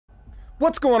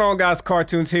What's going on, guys?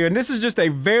 CaRtOoNz here, and this is just a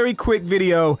very quick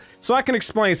video so I can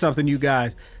explain something to you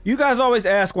guys. You guys always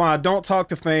ask why I don't talk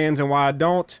to fans and why I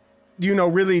don't, you know,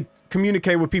 really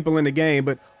communicate with people in the game,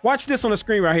 but watch this on the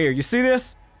screen right here. You see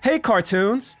this? Hey,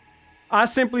 CaRtOoNz. I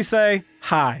simply say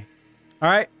hi.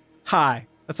 Alright? Hi.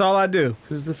 That's all I do.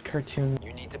 Who's this cartoon?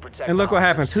 You need to protect and look what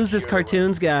happens. Who's this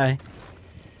CaRtOoNz guy?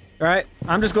 Alright?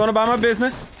 I'm just going about my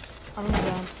business.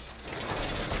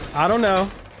 I don't know.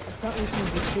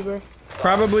 YouTuber.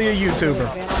 Probably a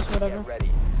YouTuber.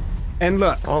 And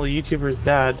look. All the YouTubers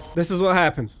dead. This is what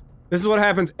happens. This is what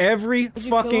happens every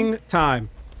fucking time.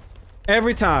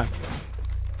 Every time.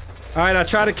 Alright, I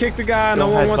try to kick the guy. No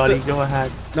one wants to. Go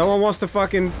ahead. No one wants to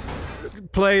fucking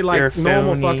play like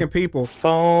normal fucking people.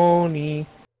 Phony.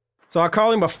 So I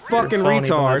call him a fucking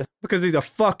retard because he's a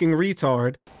fucking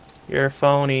retard. You're a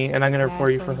phony, and I'm gonna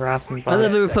report you for harassment. I'm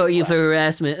gonna report you for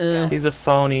harassment. He's a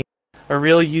phony. A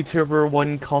real YouTuber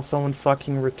wouldn't call someone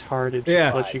fucking retarded.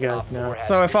 Yeah. To let you guys know.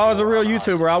 So if I was a real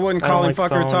YouTuber, I wouldn't call him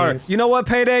fucking retarded. You know what,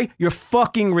 Payday? You're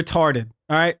fucking retarded.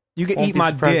 All right? You can eat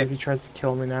my dick. If he tries to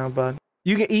kill me now, but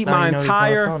you can eat my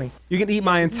entire. You can eat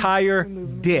my entire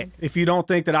dick if you don't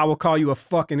think that I will call you a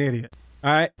fucking idiot.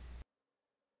 All right?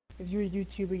 If you're a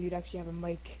YouTuber, you'd actually have a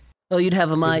mic. Oh, you'd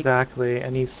have a mic. Exactly,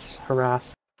 and he's harassed.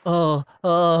 Oh,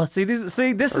 see, this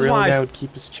is why I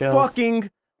fucking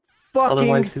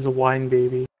Otherwise, he's a whine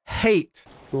baby. Hate.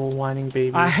 Little whining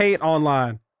baby. I hate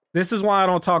online. This is why I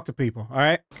don't talk to people,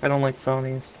 alright? I don't like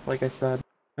phonies, like I said.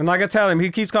 And like I tell him, he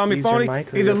keeps calling me phony.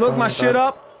 Either look my shit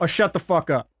up or shut the fuck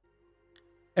up.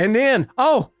 And then,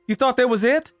 oh, you thought that was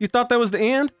it? You thought that was the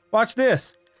end? Watch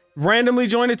this. Randomly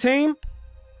join a team.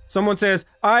 Someone says,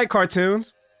 alright,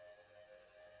 CaRtOoNz.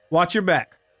 Watch your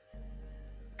back.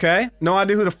 Okay? No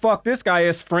idea who the fuck this guy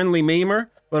is, friendly memer.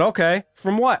 But okay.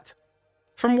 From what?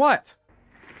 From what?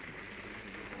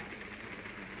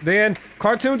 Then,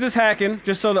 CaRtOoNz is hacking,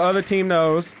 just so the other team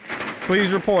knows.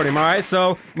 Please report him, alright?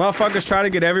 So, motherfuckers try to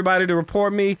get everybody to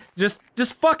report me, just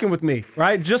fucking with me,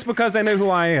 right? Just because they know who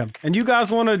I am. And you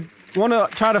guys wanna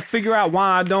try to figure out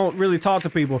why I don't really talk to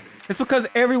people. It's because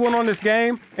everyone on this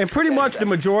game, and pretty much the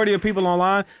majority of people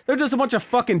online, they're just a bunch of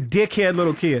fucking dickhead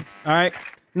little kids, alright?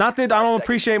 Not that I don't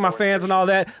appreciate my fans and all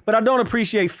that, but I don't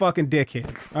appreciate fucking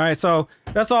dickheads. Alright, so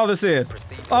that's all this is.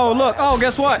 Oh, look. Oh,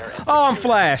 guess what? Oh, I'm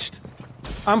flashed.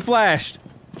 I'm flashed.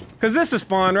 Because this is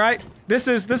fun, right? This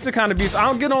is the kind of abuse. I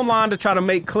don't get online to try to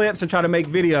make clips and try to make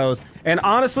videos. And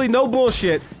honestly, no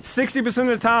bullshit, 60% of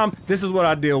the time, this is what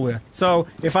I deal with. So,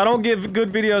 if I don't get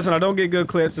good videos and I don't get good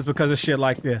clips, it's because of shit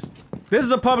like this. This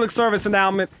is a public service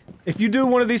announcement. If you do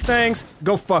one of these things,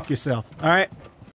 go fuck yourself, alright?